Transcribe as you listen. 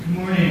Good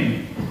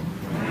morning.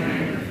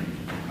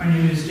 My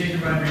name is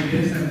Jacob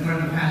Rodriguez. I'm one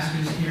of the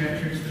pastors here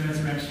at Church of the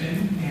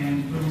Resurrection.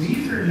 And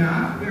believe it or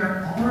not, we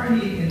are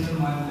already in the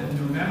month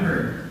of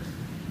November.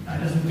 It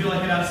doesn't feel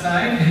like it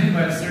outside,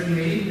 but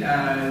certainly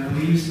the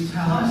leaves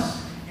tell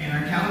us, and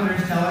our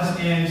calendars tell us,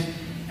 and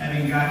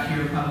having got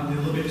here probably a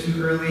little bit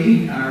too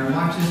early, our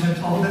watches have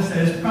told us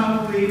that it's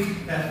probably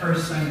that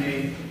first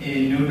Sunday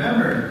in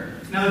November.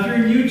 Now, if you're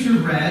new to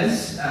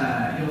Res,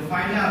 you'll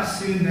find out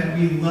soon that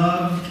we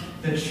love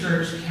the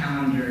church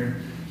calendar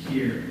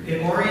here.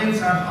 It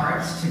orients our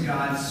hearts to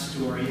God's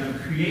story of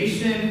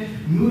creation,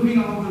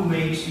 moving all the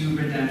way to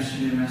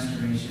redemption and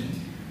restoration.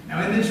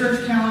 Now, in the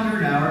church calendar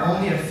now, we're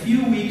only a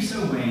few weeks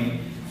away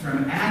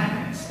from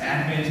Advent.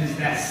 Advent is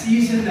that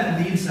season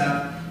that leads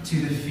up to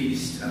the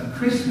feast of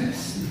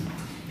Christmas.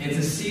 It's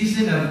a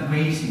season of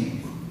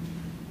waiting.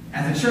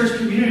 As a church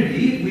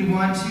community, we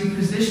want to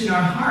position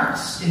our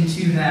hearts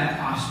into that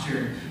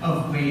posture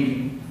of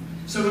waiting.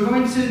 So we're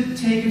going to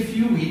take a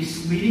few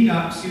weeks leading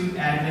up to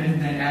Advent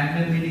and then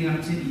Advent leading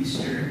up to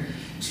Easter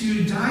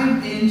to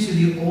dive into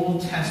the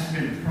Old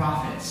Testament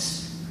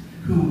prophets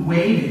who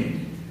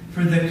waited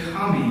for the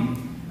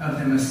coming of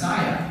the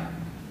Messiah.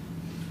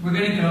 We're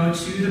going to go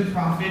to the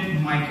prophet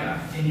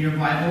Micah. In your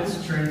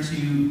Bibles, turn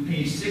to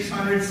page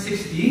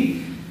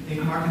 660.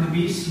 Take Mark of the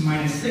Beast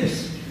minus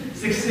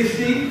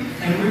 660.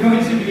 And we're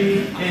going to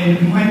be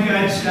in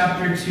Micah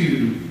chapter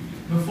 2.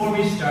 Before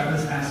we start,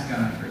 let's ask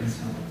God for his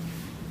help.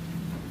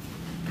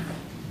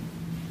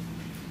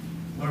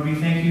 Lord, we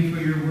thank you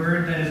for your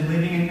word that is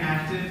living and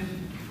active,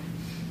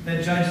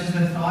 that judges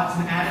the thoughts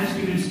and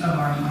attitudes of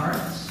our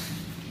hearts.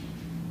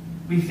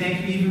 We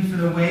thank you even for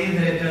the way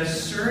that it does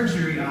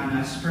surgery on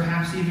us,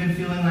 perhaps even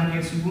feeling like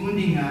it's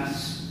wounding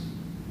us,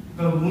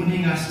 but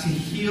wounding us to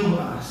heal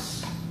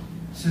us,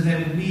 so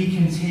that we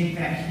can take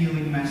that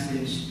healing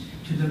message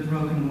to the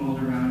broken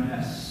world around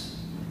us.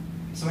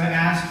 So I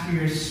ask for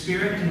your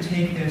Spirit to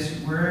take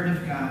this word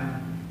of God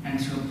and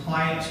to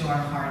apply it to our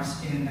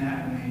hearts in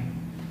that way.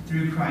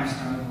 Through Christ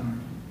our Lord.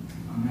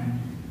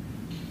 Amen.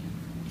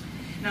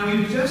 Now,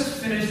 we've just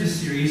finished the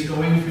series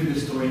going through the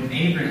story of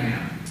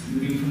Abraham,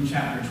 moving from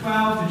chapter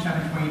 12 to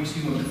chapter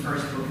 22 of the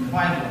first book in the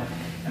Bible,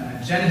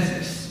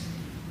 Genesis.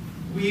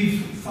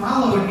 We've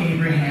followed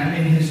Abraham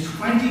in his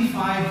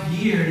 25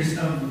 years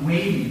of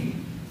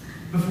waiting.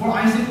 Before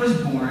Isaac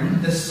was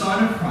born, the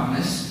son of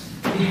promise,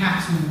 he had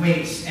to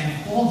wait and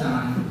hold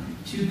on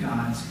to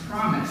God's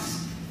promise.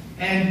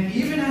 And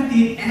even at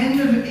the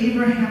end of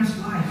Abraham's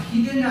life,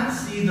 he did not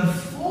see the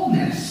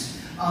fullness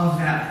of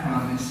that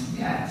promise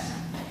yet.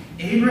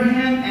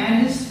 Abraham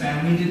and his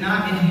family did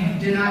not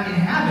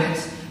inhabit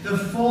the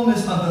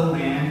fullness of the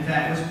land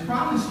that was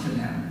promised to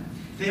them.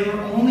 They were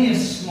only a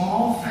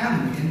small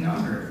family in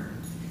number.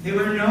 They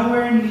were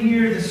nowhere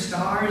near the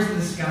stars in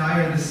the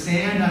sky or the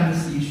sand on the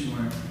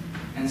seashore.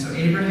 And so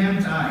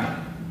Abraham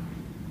died,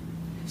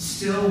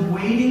 still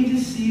waiting to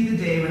see the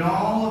day when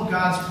all of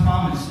God's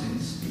promises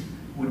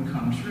would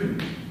come true.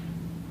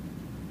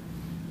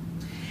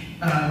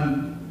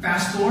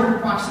 Fast forward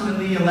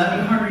approximately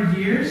 1,100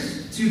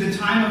 years to the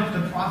time of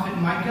the prophet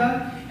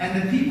Micah,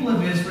 and the people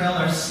of Israel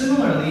are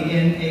similarly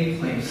in a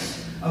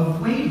place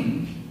of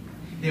waiting.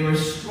 They were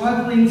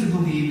struggling to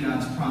believe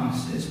God's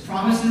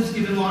promises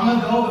given long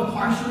ago but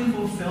partially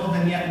fulfilled,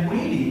 and yet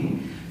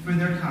waiting for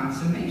their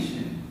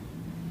consummation.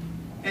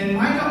 And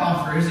Micah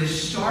offers a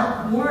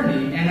sharp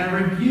warning and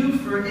a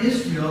rebuke for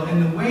Israel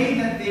in the way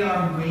that they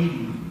are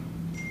waiting.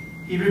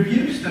 He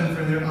rebukes them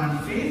for their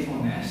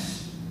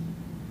unfaithfulness,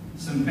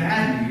 some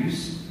bad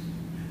news,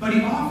 but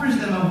he offers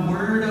them a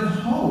word of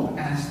hope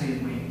as they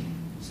wait,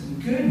 some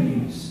good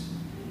news.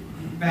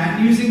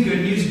 Bad news and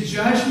good news,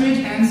 judgment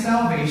and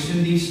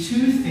salvation, these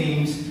two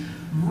things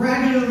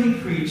regularly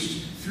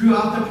preached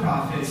throughout the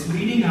prophets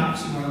leading up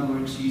to our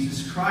Lord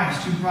Jesus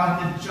Christ, who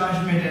brought the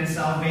judgment and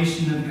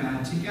salvation of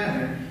God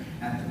together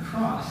at the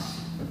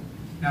cross.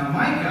 Now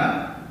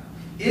Micah,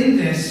 in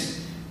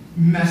this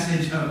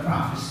message of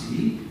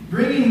prophecy,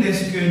 bringing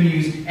this good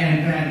news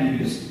and bad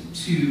news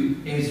to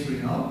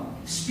Israel,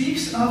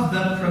 speaks of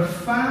the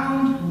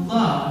profound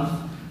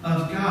love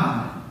of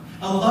God.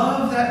 A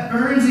love that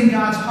burns in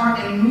God's heart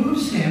and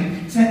moves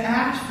him to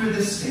act for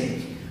the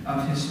sake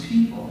of his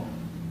people.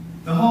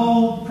 The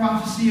whole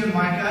prophecy of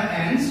Micah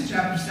ends,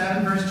 chapter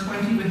 7, verse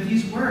 20, with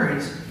these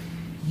words: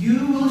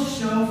 "You will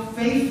show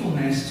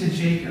faithfulness to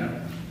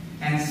Jacob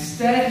and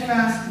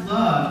steadfast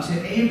love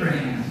to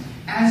Abraham,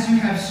 as you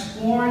have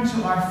sworn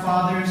to our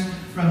fathers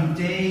from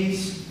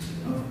days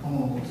of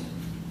old."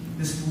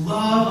 This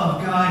love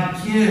of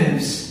God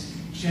gives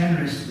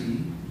generously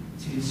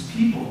to his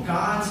people.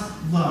 God's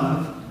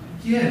love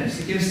gives.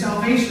 It gives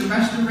salvation,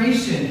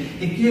 restoration.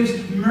 It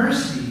gives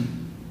mercy.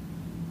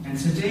 And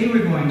today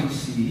we're going to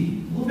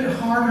see a little bit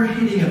harder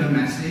hitting of a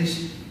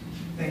message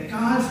that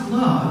God's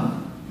love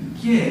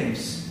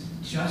gives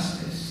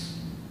justice.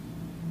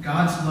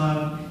 God's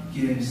love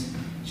gives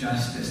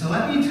justice. Now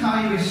let me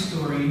tell you a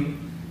story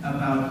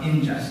about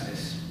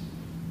injustice.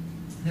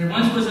 There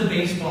once was a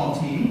baseball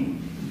team.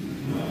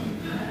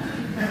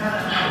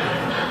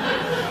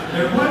 There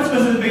There once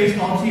was a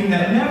baseball team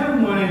that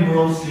never won a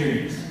World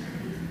Series.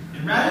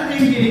 And rather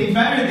than getting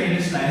better, they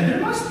decided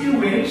there must be a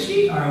way to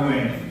cheat our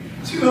way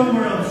to a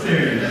World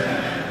Series.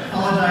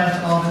 Apologize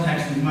to all the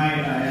Texans. My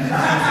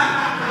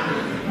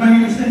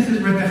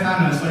senses were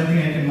Tejano, so I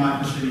think I can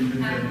mock the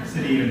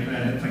city of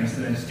the place,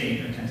 the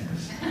state of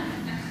Texas.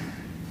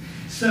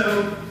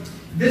 So,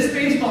 this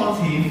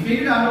baseball team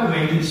figured out a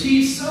way to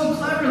cheat so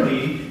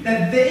cleverly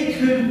that they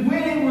could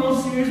win a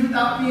World Series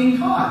without being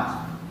caught.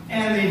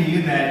 And they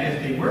knew that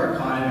if they were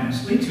caught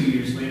eventually, 2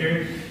 years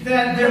later,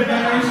 that their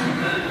banners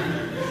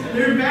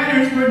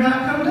would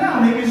not come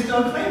down. They could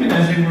still claim it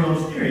as a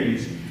World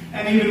Series.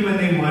 And even when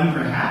they won,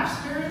 perhaps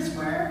fair and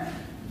square,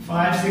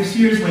 5-6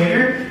 years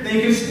later,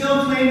 they could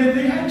still claim that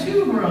they had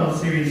 2 World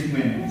Series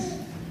wins.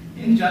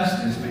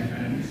 Injustice, my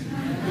friends.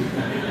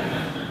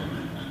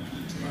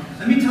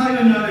 Let me tell you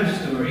another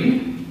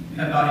story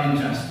about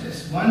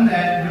injustice, one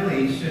that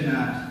really should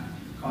not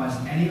cause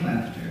any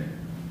laughter.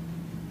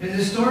 It's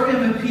a story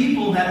of a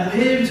people that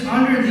lived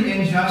under the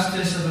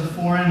injustice of a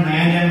foreign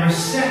land and were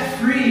set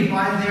free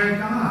by their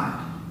God.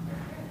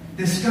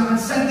 This God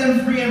set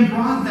them free and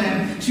brought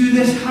them to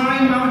this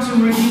high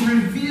mountain where He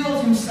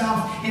revealed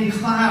Himself in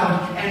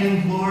cloud and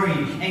in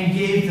glory and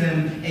gave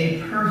them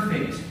a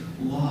perfect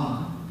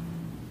law.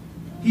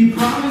 He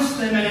promised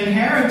them an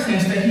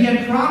inheritance that He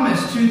had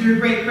promised to their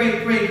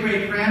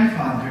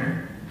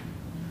great-great-great-great-grandfather,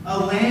 a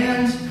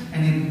land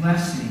and a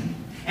blessing.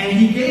 And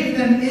He gave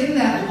them in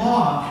that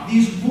law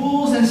these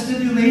rules and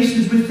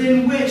stipulations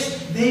within which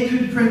they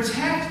could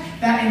protect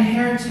that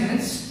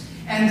inheritance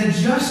and the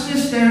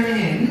justice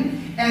therein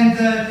and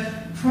the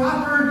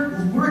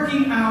proper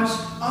working out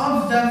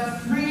of the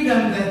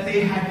freedom that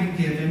they had been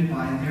given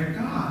by their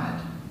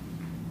God.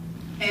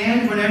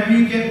 And whenever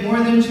you get more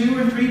than 2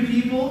 or 3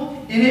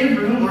 people in a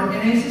room or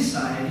in a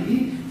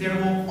society, there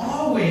will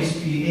always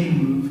be a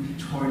move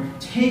toward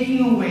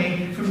taking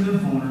away from the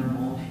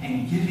vulnerable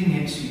and giving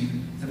it to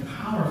the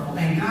powerful.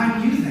 And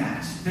God knew that.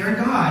 Their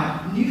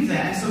God knew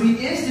that. So He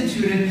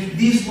instituted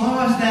these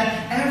laws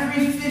that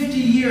every 50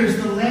 years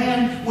the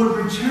land would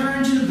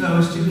return to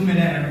those to whom it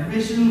had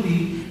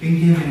originally been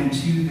given and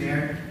to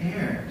their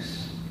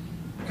heirs.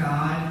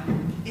 God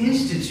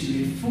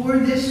instituted for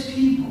this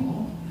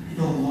people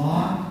the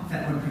law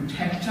that would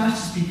protect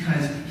justice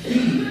because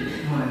He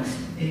was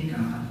a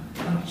God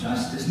of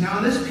justice. Now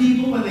this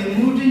people, when they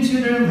moved into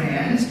their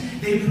lands,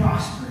 they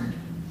prospered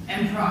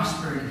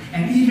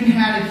and even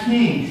had a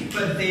king,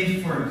 but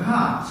they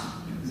forgot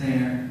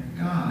their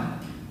God.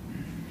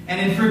 And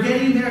in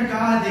forgetting their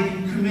God, they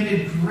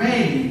committed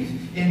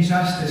grave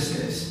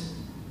injustices.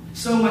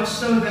 So much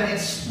so that it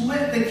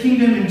split the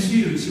kingdom in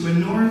two, to a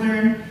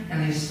northern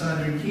and a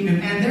southern kingdom.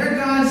 And their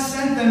God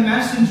sent them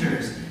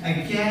messengers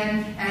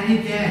again and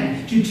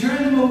again to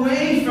turn them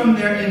away from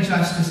their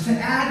injustice, to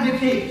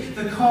advocate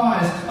the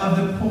cause of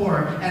the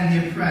poor and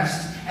the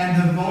oppressed and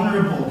the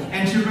vulnerable,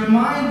 and to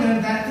remind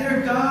them that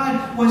their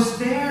God was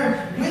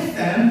there with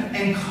them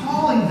and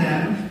calling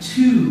them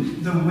to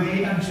the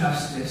way of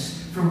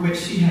justice for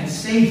which He had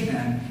saved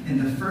them in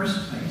the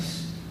first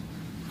place.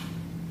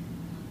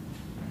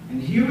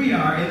 And here we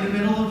are in the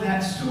middle of that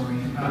story,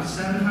 about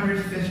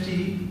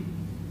 750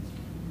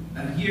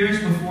 years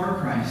before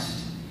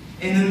Christ,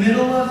 in the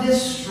middle of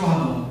this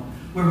struggle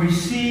where we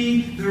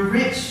see the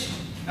rich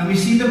and we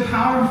see the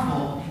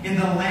powerful in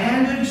the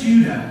land of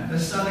Judah, the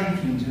southern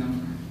kingdom,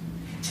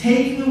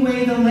 taking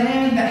away the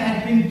land that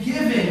had been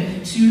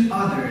given to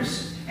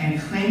others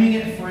and claiming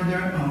it for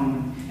their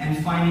own and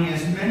finding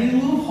as many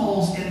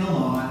loopholes in the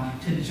law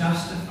to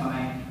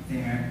justify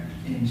their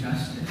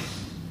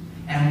injustice.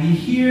 And we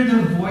hear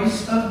the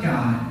voice of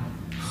God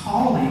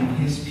calling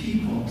His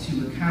people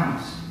to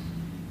account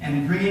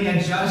and bringing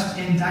a just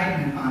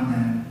indictment on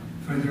them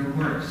for their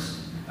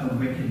works of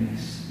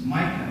wickedness.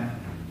 Micah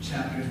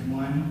chapters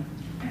 1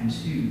 and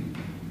 2.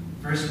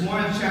 Verse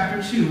 1 of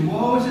chapter 2,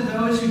 woe to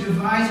those who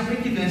devise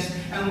wickedness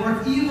and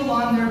work evil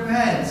on their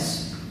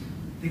beds.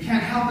 They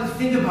can't help but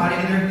think about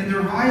it in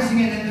their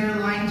rising and in their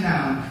lying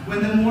down.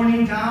 When the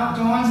morning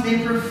dawns,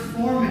 they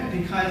perform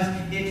it because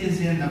it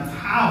is in the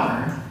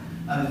power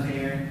of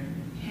their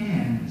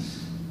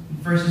hands.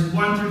 Verses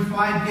 1 through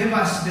 5 give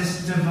us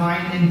this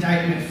divine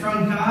indictment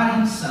from God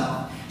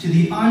Himself to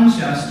the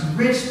unjust,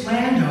 rich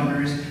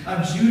landowners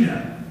of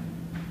Judah,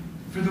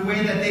 for the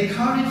way that they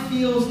coveted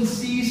fields and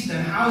seized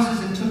them, houses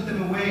and took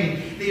them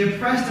away. They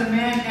oppressed a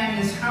man and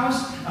his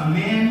house, a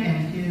man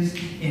and his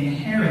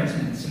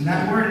inheritance. And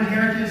that word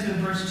inheritance in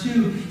verse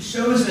 2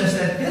 shows us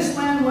that this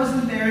land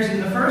wasn't theirs in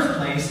the first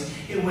place.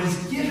 It was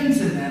given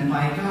to them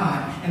by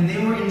God, and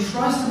they were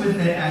entrusted with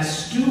it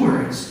as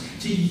stewards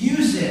to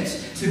use it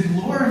to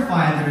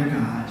glorify their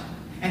God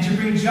and to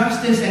bring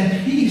justice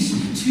and peace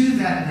to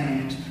that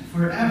land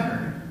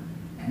forever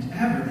and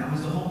ever. That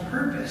was the whole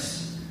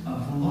purpose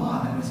of the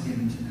law that was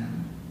given to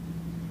them.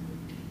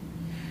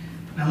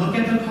 Now look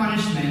at the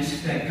punishment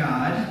that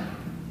God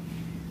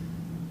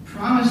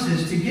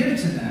promises to give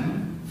to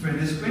them for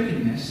this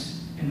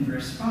wickedness in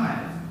verse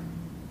 5.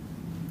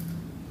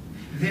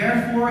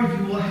 Therefore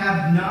you will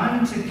have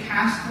none to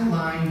cast the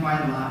line by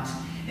lot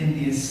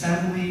in the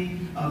assembly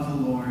of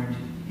the Lord.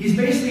 He's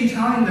basically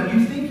telling them,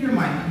 you think you're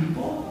my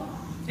people?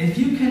 If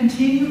you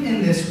continue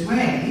in this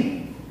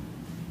way,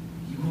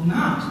 you will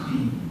not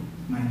be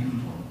my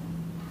people.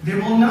 There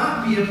will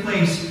not be a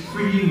place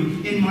for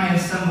you in my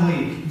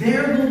assembly.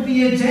 There will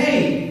be a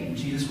day,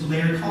 Jesus would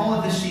later call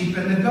it the sheep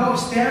and the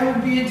goats, there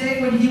will be a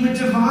day when he would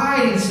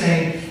divide and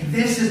say,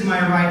 this is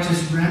my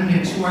righteous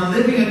remnant who are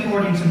living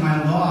according to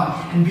my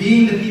law and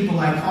being the people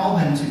I call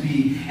them to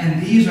be.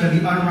 And these are the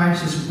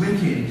unrighteous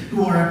wicked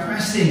who are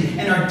oppressing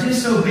and are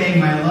disobeying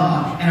my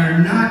law and are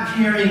not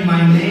carrying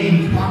my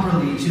name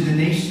properly to the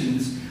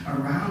nations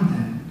around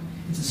them.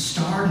 It's a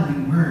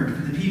startling word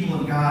for the people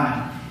of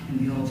God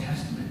in the Old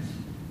Testament.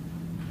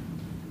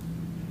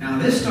 Now,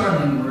 this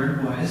startling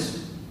word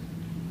was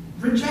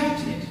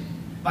rejected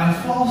by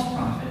false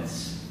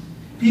prophets.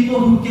 People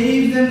who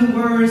gave them the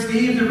words,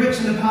 gave the rich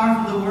and the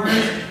powerful the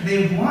words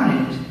they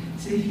wanted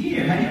to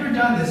hear. Have you ever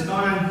done this?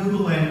 Gone on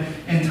Google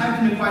and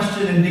typed in a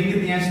question and didn't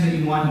get the answer that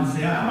you wanted and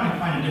say, I want to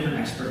find a different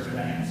expert for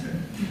that answer.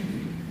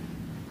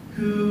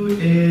 Who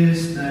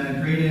is the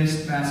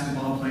greatest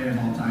basketball player of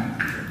all time?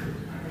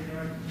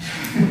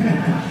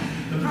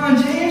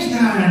 LeBron James?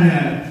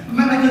 No.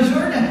 Michael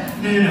Jordan?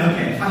 No.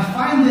 Okay, if I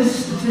find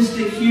this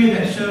statistic here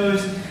that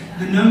shows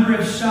the number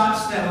of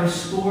shots that were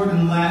scored in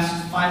the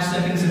last 5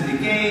 seconds of the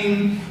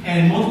game,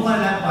 and multiply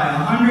that by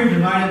 100,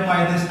 divided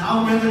by this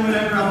algorithm,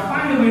 whatever, I'll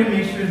find a way to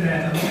make sure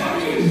that LeBron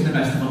James is the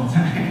best of all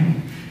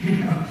time.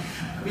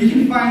 You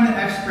can find the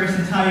experts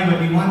to tell you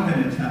what you want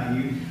them to tell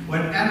you,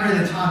 whatever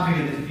the topic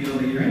of the field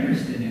that you're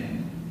interested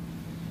in.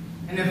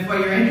 And if what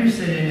you're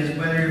interested in is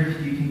whether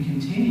you can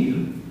continue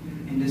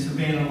and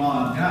disobey the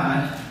law of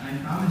God, I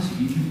promise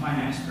you can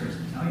find experts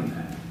to tell you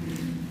that.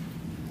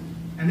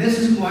 And this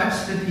is what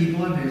the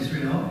people of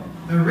Israel,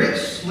 the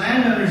rich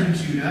landowners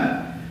of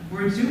Judah,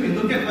 were doing.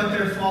 Look at what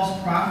their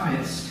false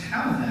prophets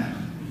tell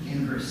them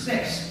in verse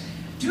 6.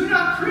 Do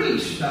not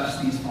preach,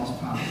 thus these false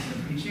prophets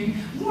are preaching.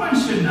 One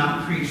should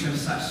not preach of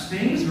such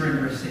things. We're in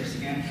verse 6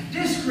 again.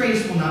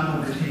 Disgrace will not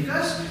overtake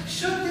us.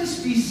 Should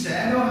this be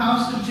said, O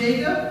house of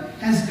Jacob?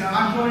 Has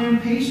God grown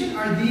impatient?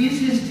 Are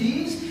these his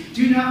deeds?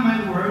 Do not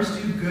my words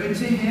do good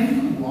to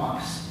him who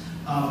walks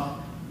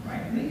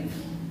uprightly?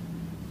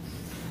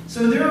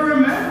 So they're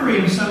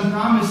remembering some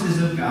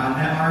promises of God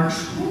that are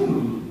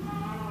true,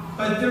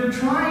 but they're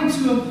trying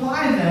to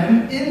apply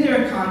them in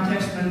their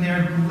context when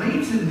they're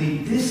blatantly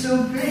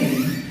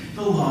disobeying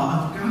the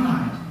law of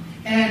God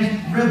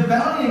and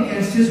rebelling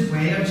against his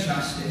way of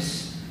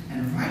justice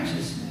and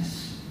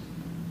righteousness.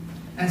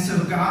 And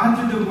so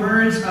God, through the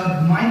words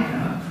of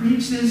Micah,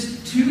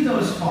 preaches to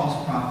those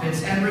false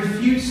prophets and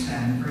refutes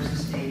them,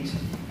 verses 8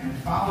 and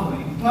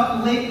following.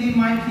 But lately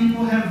my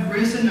people have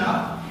risen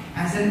up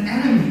as an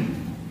enemy.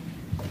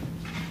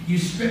 You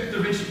strip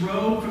the rich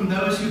robe from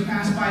those who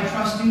pass by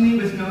trustingly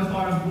with no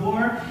thought of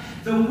war.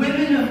 The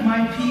women of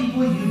my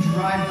people you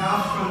drive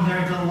out from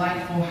their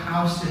delightful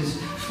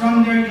houses.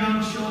 From their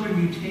young children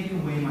you take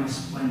away my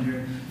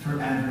splendor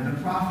forever.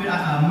 The prophet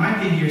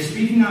Micah here,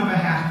 speaking on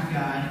behalf of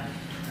God,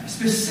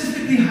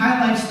 specifically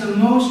highlights the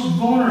most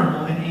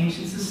vulnerable in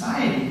ancient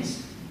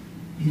societies,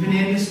 even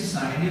in the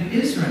society of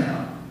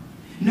Israel.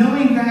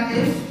 Knowing that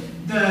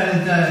if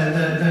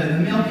the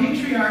male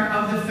patriarch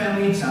of the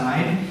family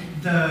died,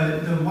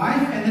 the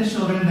wife and the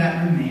children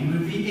that remained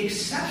would be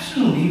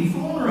exceptionally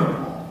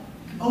vulnerable,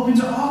 open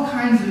to all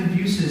kinds of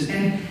abuses.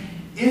 And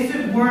if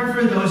it weren't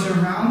for those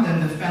around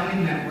them, the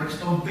family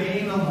networks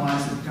obeying the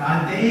laws of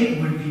God, they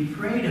would be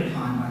preyed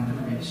upon by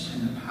the rich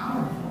and the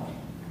powerful.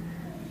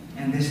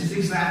 And this is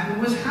exactly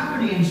what was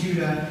happening in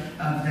Judah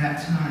of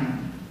that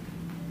time.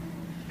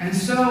 And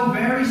so,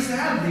 very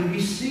sadly, we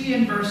see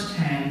in verse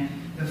 10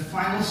 the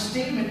final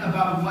statement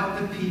about what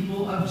the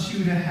people of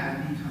Judah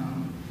had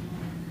become.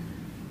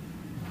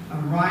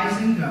 Arise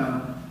and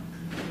go,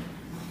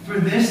 for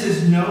this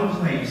is no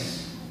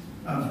place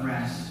of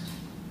rest,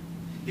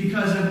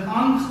 because of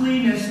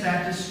uncleanness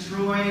that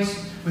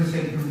destroys with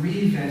a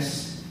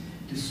grievous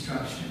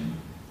destruction.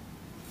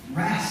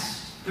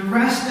 Rest, the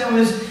rest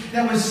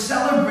that was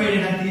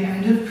celebrated at the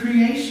end of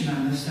creation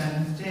on the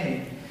seventh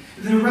day.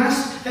 The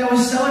rest that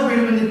was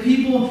celebrated when the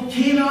people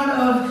came out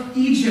of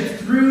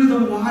Egypt through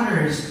the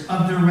waters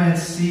of the Red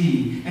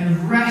Sea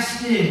and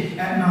rested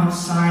at Mount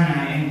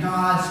Sinai, and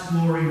God's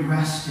glory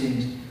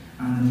rested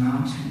on the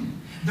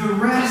mountain. The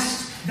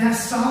rest that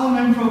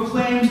Solomon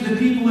proclaimed to the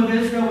people of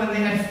Israel when they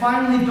had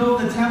finally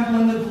built the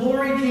temple, and the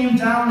glory came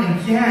down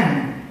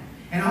again.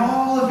 And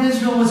all of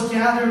Israel was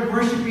gathered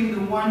worshiping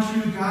the one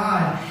true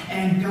God,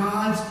 and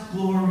God's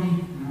glory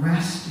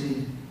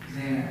rested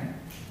there.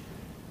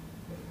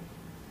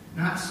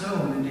 Not so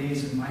in the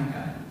days of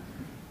Micah.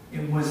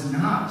 It was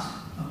not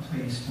a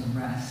place of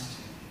rest,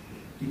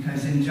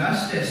 because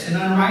injustice and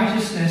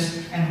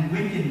unrighteousness and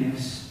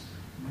wickedness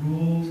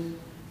ruled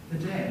the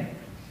day.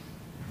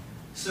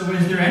 So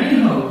is there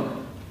any hope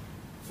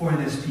for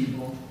this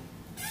people?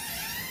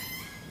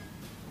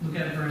 Look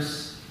at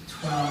verse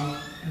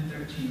 12 and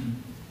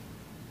 13.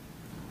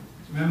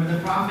 Remember,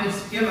 the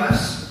prophets give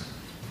us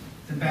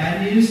The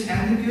bad news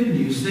and the good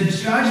news. The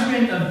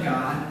judgment of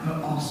God,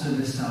 but also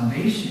the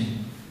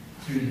salvation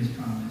through his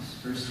promise.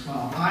 Verse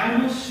 12. I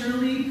will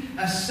surely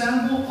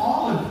assemble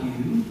all of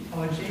you,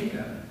 O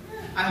Jacob.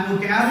 I will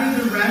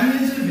gather the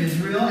remnants of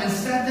Israel and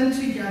set them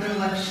together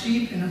like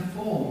sheep in a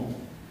fold,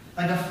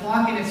 like a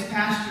flock in its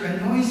pasture, a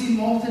noisy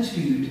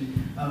multitude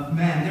of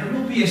men. There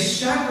will be a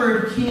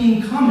shepherd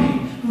king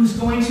coming who's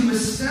going to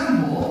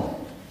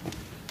assemble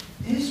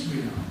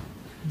Israel,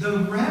 the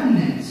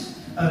remnants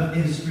of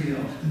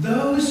Israel,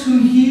 those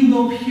whom he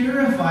will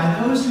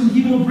purify, those whom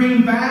he will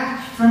bring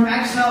back from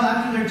exile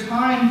after their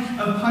time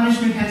of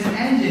punishment has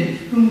ended,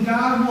 whom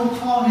God will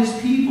call his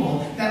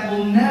people, that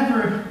will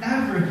never,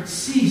 ever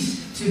cease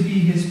to be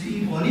his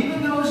people. And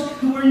even those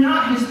who were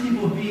not his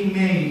people being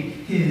made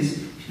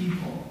his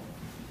people.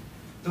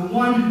 The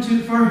one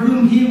for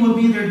whom he will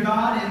be their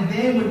God, and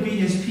they would be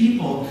his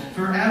people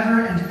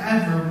forever and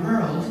ever,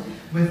 world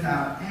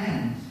without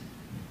end.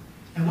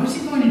 And what's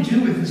he going to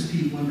do with his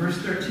people? In verse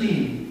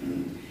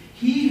 13,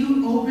 he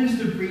who opens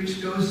the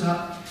breach goes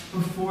up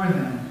before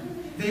them.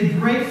 They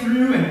break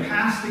through and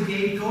pass the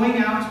gate, going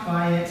out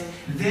by it.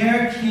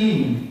 Their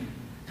king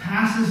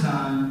passes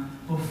on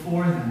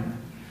before them,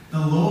 the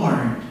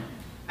Lord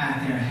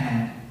at their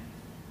head.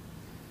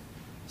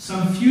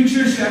 Some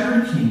future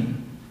shepherd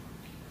king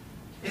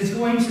is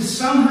going to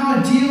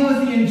somehow deal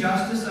with the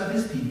injustice of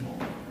his people,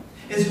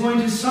 is going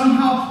to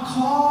somehow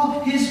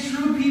call his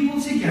true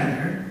people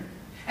together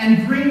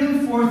and bring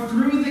them forth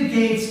through the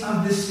gates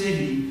of the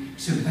city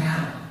to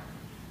battle,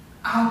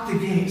 out the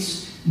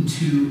gates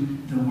into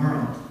the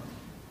world.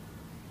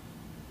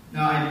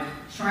 Now, I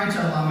try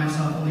to allow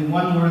myself only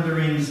one Lord of the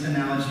Rings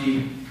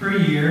analogy per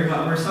year,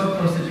 but we're so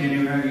close to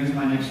January, I'll use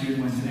my next year's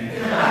one today.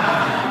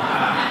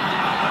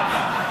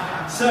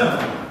 So,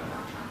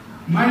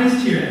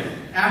 Minas Tirith,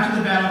 after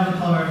the Battle of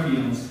the Pelennor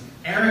Fields,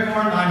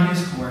 Aragorn on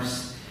his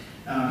horse.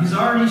 He's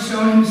already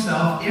shown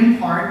himself, in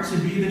part, to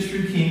be the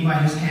true king by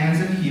his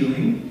hands of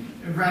healing,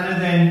 rather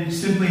than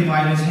simply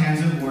by his hands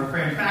of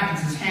warfare. In fact,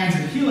 it's his hands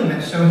of healing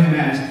that show him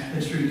as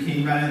the true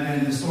king, rather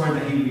than the sword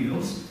that he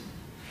wields.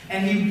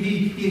 And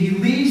he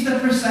leads the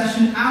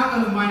procession out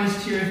of Minas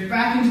Tirith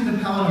back into the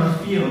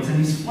Pelennor Fields, and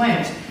he's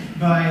flanked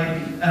by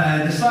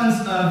the sons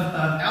of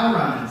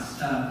Elrond,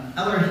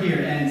 Elrohir,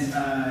 and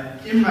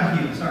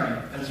Imrahil.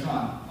 Sorry, that's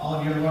wrong. All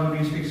of your Lord of the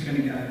Rings speakers are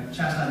going to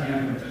chastise me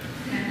afterwards.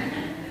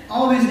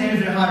 All of these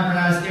names are hard to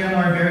pronounce: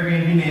 Aramor,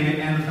 Beargreen, you name it,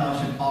 and the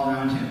fellowship all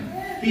around him.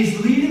 He's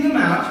leading them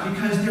out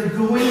because they're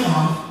going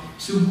off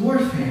to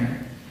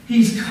warfare.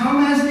 He's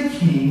come as the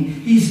king.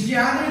 He's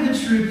gathered the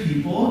true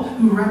people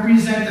who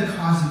represent the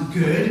cause of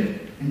good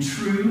and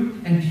true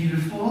and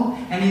beautiful,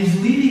 and he's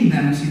leading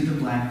them to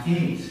the Black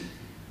Gate.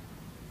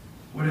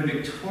 What a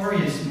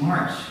victorious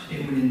march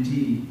it would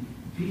indeed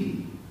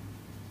be.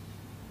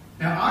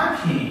 Now our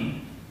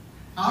king,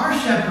 our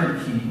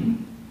shepherd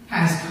king,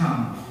 has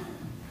come.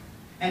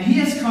 And he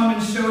has come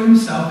and showed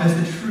himself as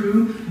the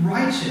true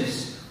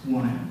righteous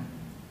one.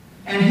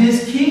 And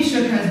his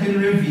kingship has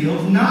been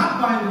revealed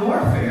not by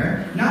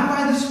warfare, not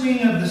by the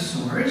swinging of the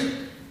sword,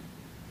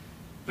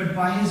 but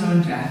by his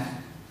own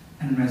death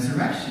and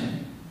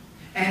resurrection.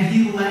 And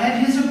he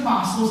led his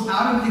apostles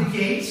out of the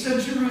gates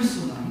of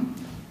Jerusalem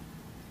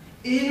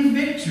in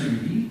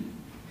victory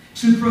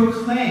to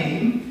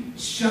proclaim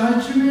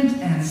judgment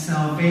and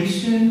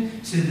salvation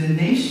to the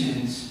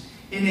nations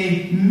in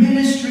a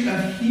ministry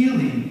of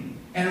healing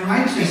and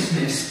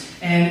righteousness,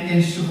 and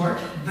in short,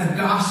 the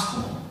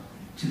gospel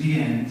to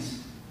the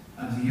ends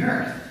of the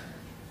earth.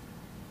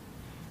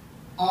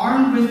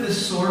 Armed with the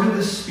sword of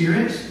the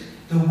Spirit,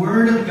 the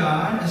word of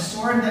God, a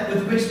sword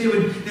with which they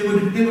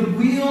would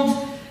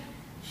wield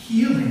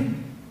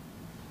healing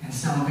and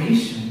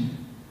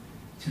salvation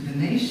to the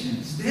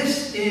nations.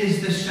 This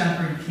is the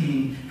shepherd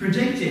king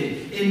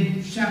predicted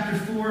in chapter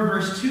 4,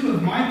 verse 2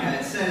 of Micah.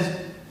 It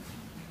says,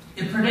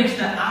 it predicts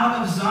that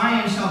out of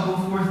Zion shall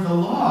go forth the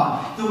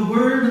law, the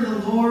word of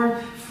the Lord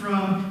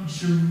from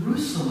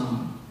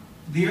Jerusalem.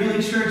 The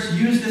early church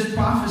used this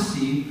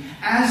prophecy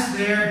as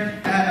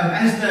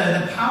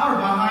the power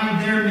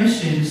behind their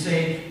mission to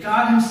say,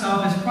 God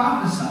himself has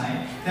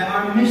prophesied that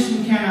our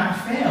mission cannot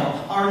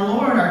fail. Our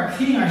Lord, our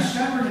King, our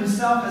Shepherd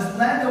himself has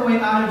led the way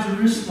out of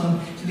Jerusalem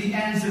to the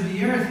ends of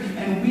the earth.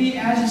 And we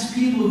as his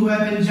people who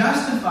have been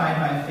justified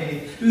by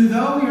faith, who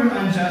though we were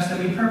unjust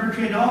and we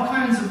perpetrated all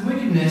kinds of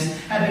wickedness,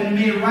 have been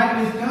made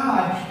right with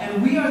God.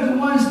 And we are the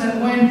ones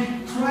that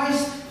when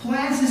Christ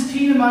plants his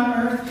kingdom on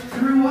earth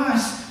through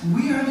us,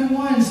 we are the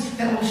ones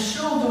that will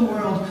show the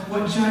world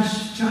what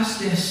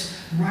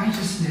justice,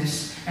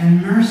 righteousness,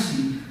 and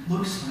mercy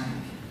looks like.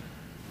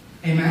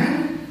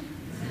 Amen?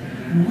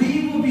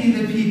 We will be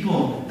the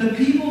people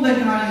that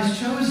God has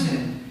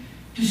chosen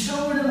to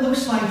show what it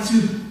looks like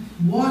to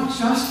walk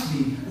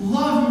justly,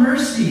 love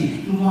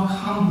mercy, and walk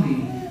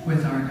humbly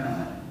with our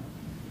God.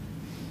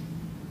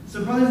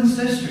 So brothers and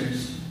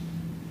sisters,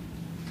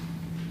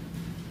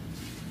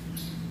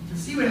 to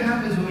see what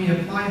happens when we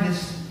apply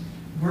this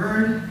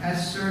word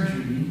as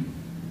surgery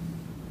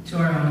to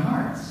our own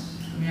hearts,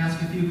 let me ask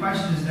a few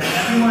questions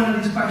that every one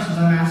of these questions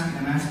I'm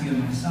asking of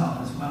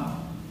myself as well.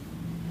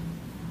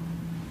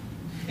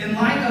 In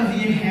light of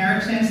the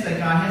inheritance that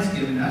God has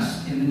given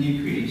us in the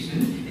new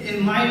creation,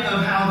 in light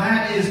of how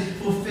that is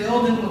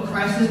fulfilled in what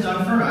Christ has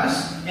done for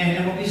us,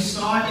 and what we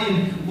saw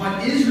in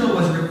what Israel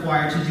was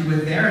required to do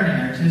with their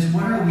inheritance,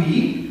 what are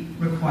we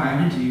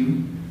required to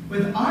do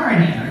with our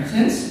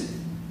inheritance?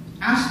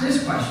 Ask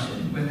this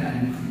question with that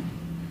in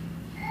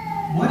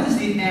mind. What is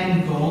the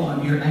end goal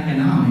of your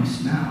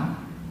economics now?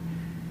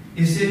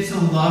 Is it to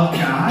love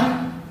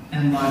God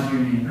and love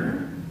your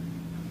neighbor?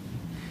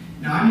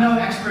 Now, I'm no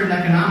expert in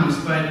economics,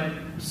 but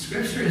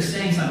Scripture is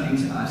saying something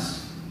to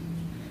us,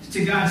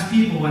 to God's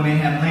people when they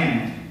have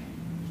land.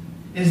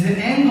 Is the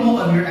end goal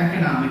of your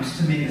economics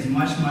to make as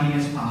much money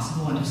as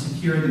possible and to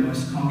secure the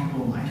most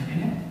comfortable life in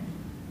it?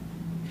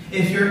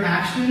 If your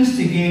actions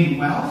to gain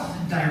wealth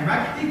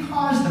directly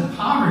cause the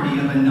poverty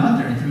of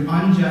another through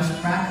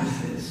unjust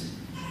practices,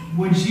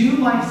 would you,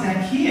 like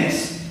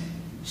Zacchaeus,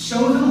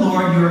 show the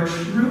Lord your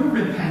true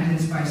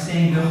repentance by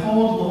saying,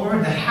 "Behold,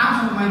 Lord, the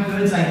half of my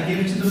goods I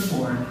give to the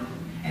poor,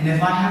 and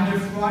if I have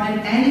defrauded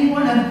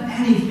anyone of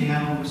anything,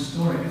 I will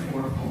restore it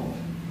fourfold"?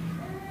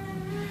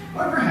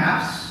 Or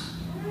perhaps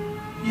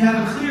you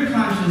have a clear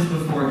conscience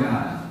before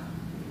God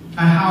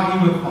on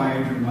how you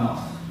acquired your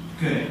wealth.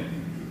 Good.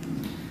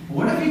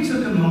 What if you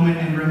took a moment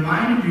and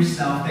reminded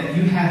yourself that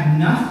you have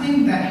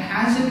nothing that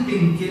hasn't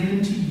been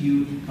given to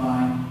you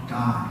by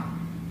God?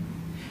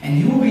 And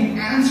you will be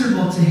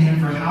answerable to Him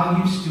for how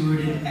you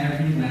stewarded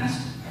every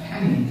last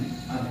penny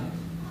of it.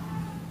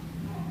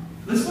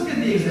 Let's look at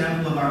the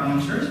example of our own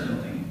church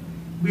building.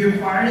 We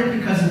acquired it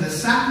because of the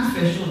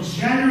sacrificial,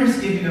 generous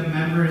giving of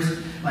members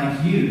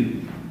like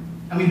you.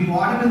 And we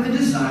bought it with the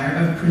desire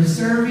of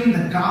preserving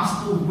the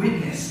gospel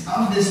witness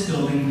of this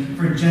building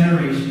for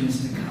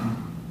generations to come.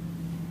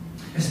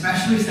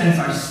 Especially since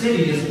our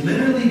city is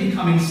literally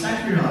becoming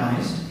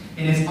secularized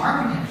in its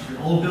architecture.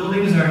 Old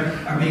buildings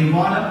are being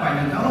bought up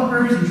by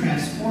developers and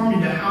transformed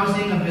into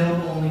housing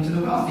available only to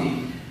the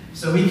wealthy.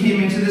 So we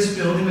came into this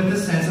building with a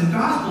sense of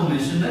gospel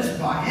mission. Let's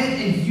buy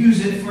it and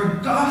use it for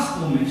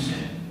gospel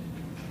mission.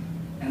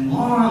 And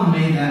long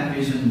may that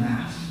vision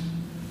last.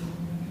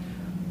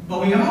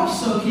 But we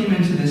also came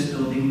into this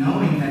building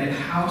knowing that it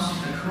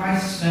housed the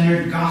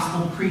Christ-centered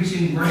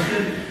gospel-preaching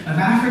worship of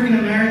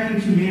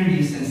African-American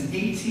communities since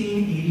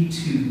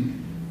 1882.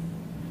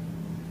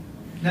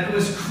 That it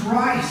was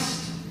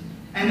Christ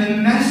and the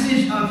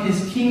message of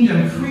His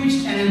kingdom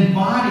preached and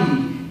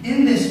embodied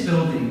in this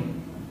building.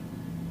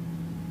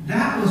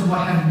 That was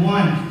what had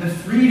won the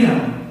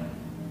freedom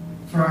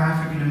for our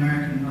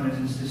African-American brothers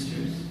and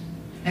sisters.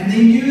 And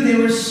they knew they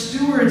were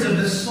stewards of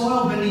the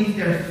soil beneath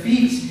their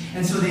feet.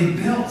 And so they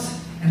built,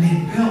 and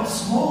they built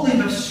slowly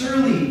but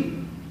surely,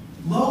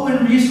 low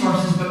in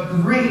resources but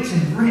great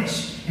and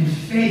rich in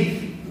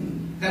faith.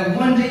 That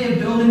one day a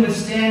building would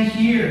stand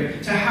here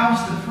to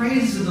house the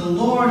praises of the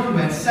Lord who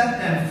had set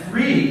them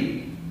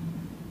free.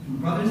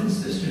 And brothers and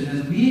sisters,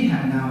 as we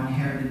have now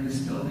inherited this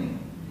building,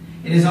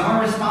 it is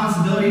our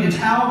responsibility to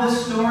tell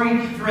this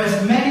story for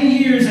as many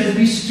years as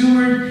we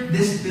steward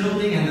this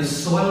building and the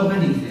soil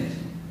beneath it.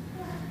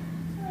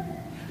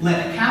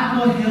 Let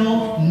Capitol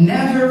Hill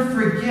never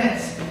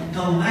forget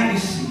the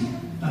legacy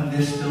of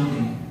this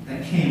building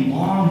that came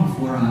long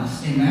before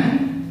us.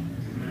 Amen?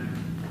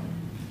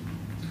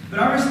 But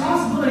our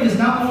responsibility is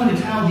not only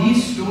to tell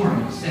these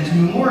stories and to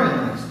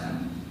memorialize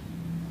them.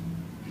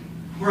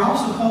 We're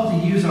also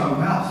called to use our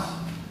wealth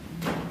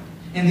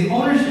and the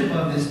ownership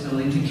of this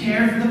building to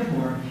care for the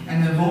poor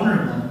and the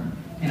vulnerable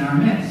in our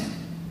midst.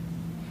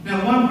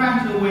 Now, one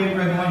practical way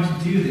we're going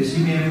to do this,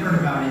 you may have heard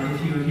about it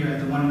if you were here at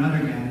the One Another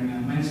gathering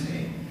on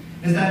Wednesday,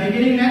 is that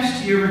beginning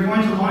next year, we're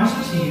going to launch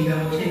a team that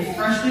will take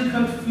freshly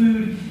cooked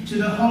food to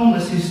the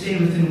homeless who stay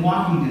within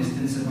walking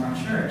distance of our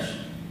church.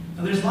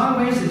 Now, there's a lot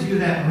of ways to do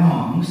that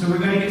wrong, so we're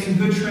going to get some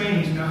good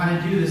training to know how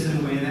to do this in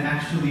a way that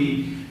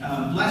actually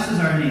blesses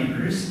our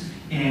neighbors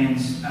and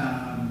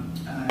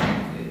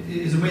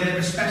is a way that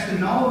respects them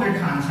in all of their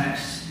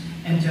contexts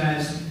and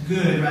does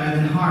good rather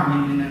than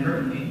harm, even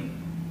inadvertently.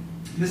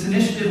 This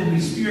initiative will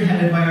be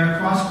spearheaded by our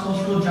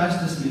cross-cultural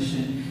justice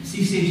mission,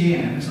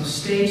 CCJM, so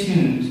stay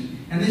tuned.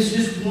 And this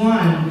is just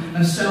one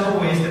of several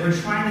ways that we're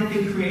trying to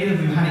think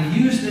creatively on how to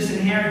use this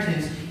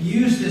inheritance,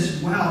 use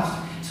this wealth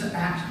to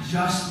act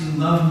justly,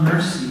 love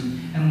mercy,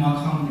 and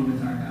walk humbly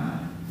with our God.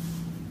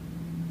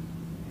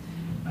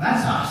 Now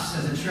that's us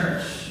as a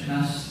church and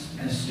us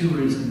as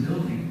stewards of the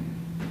building.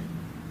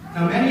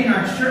 Now many in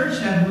our church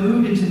have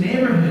moved into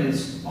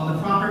neighborhoods while the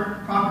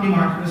property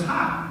market was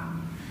hot,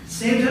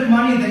 saved up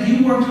money that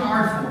you worked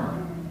hard for,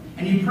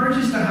 and you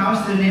purchased a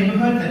house in a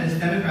neighborhood that is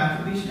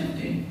demographically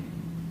shifting.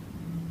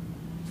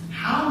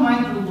 How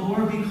might the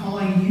Lord be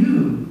calling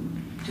you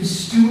to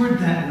steward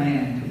that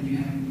land that you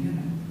have been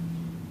given?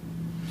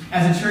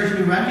 As a church,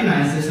 we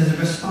recognize this as a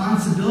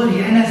responsibility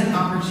and as an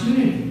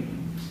opportunity.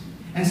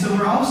 And so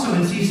we're also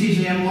in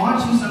CCJM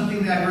launching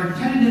something that we're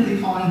tentatively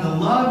calling the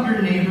Love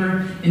Your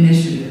Neighbor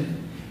Initiative.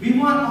 We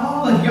want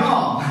all of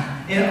y'all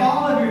in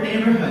all of your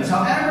neighborhoods,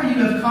 however you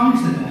have come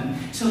to them,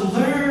 to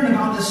learn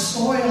about the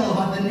soil,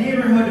 about the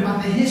neighborhood,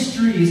 about the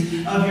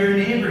histories of your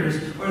neighbors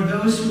or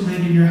those who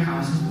live in your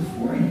houses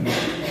before you.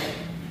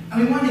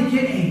 we want to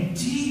get a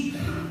deep,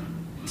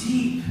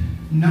 deep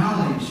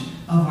knowledge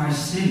of our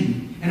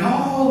city and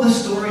all the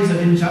stories of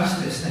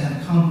injustice that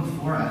have come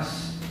before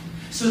us,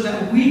 so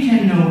that we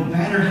can know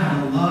better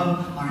how to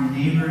love our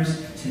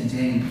neighbors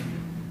today.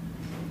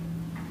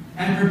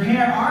 And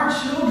prepare our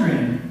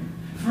children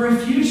for a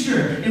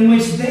future in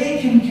which they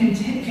can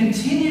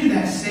continue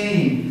that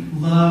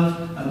same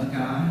love of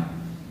God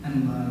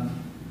and love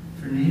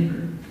for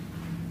neighbor.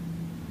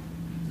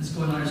 Let's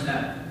go another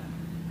step.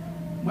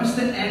 What's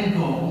the end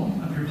goal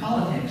of your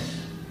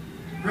politics?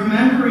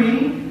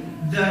 Remembering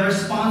the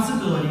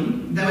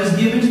responsibility that was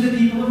given to the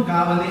people of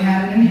God when they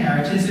had an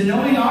inheritance, and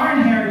knowing our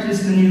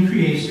inheritance in the new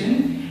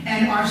creation,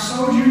 and our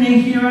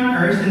sojourning here on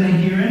earth in the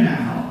here and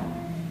now.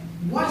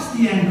 What's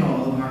the end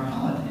goal of our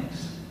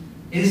politics?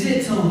 Is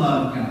it to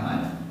love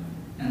God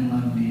and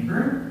love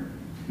neighbor?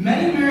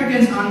 Many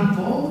Americans on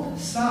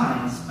both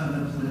sides of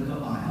the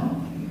political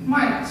aisle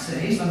might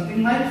say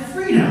something like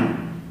freedom.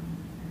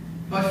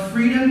 But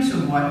freedom to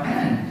what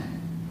end?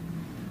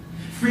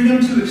 Freedom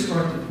to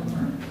extort the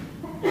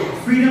poor.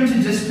 Freedom to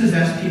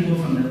dispossess people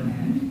from their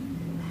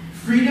land.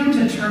 Freedom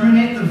to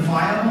terminate the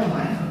viable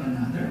life of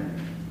another.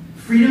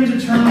 Freedom to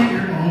terminate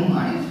your own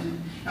life.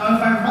 Now,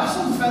 if I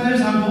rustled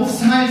feathers on both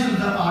sides of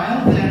the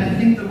aisle, then I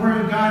think the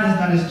Word of God has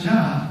done its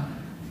job.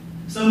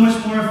 So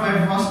much more if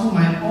I've rustled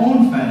my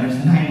own feathers,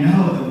 then I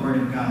know the Word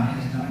of God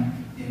has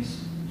done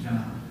its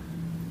job.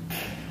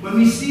 When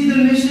we see the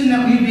mission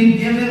that we've been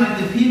given, like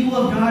the people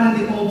of God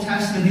in the Old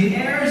Testament, the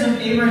heirs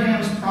of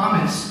Abraham's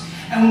promise,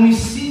 and when we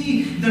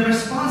see the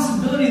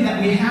responsibility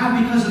that we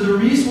have because of the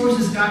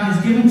resources God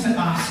has given to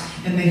us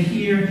in the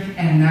here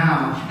and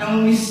now, and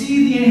when we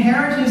see the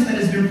inheritance that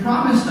has been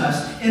promised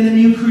us in the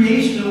new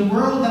creation, a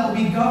world that will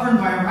be governed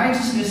by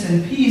righteousness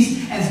and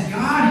peace as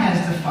God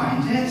has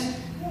defined it,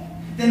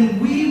 then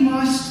we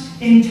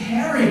must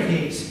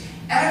interrogate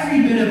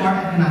every bit of our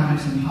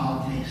economics and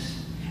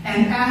politics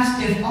and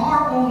ask if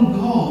our own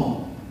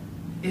goal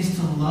is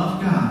to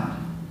love God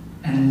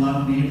and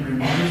love neighbor. And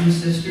brothers and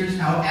sisters,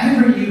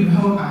 however you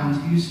vote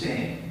on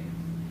Tuesday,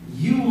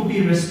 you will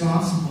be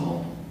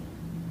responsible.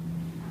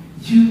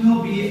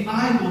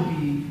 I will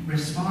be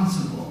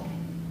responsible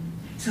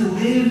to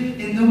live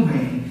in the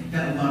way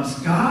that loves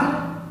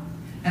God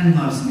and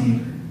loves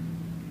neighbor.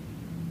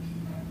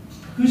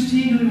 Whose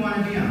team do we want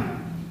to be on?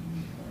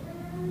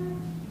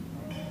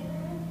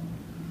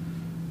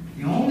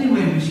 The only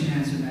way we should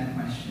answer that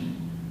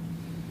question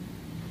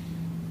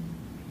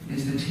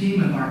is the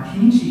team of our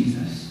King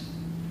Jesus,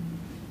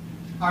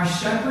 our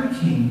shepherd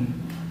king,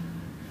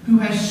 who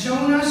has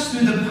shown us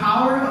through the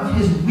power of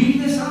his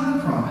weakness on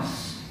the cross,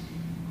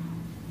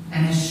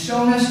 and has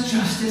shown us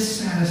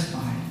justice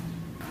satisfied,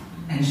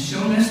 and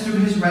shown us through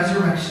his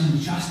resurrection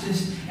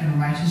justice and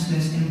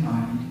righteousness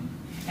embodied,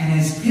 and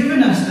has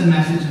given us the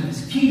message of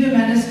his kingdom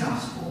and his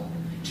gospel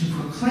to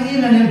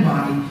proclaim and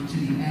embody to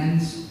the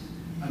ends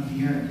of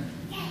the earth.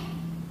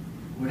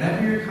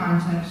 Whatever your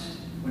context,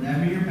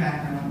 whatever your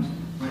background,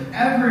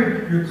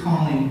 whatever your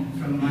calling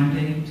from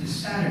Monday to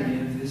Saturday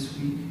of this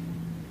week,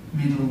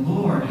 may the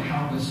Lord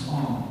help us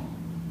all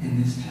in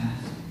this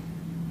task.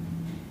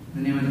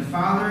 In the name of the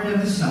Father, and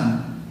of the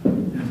Son,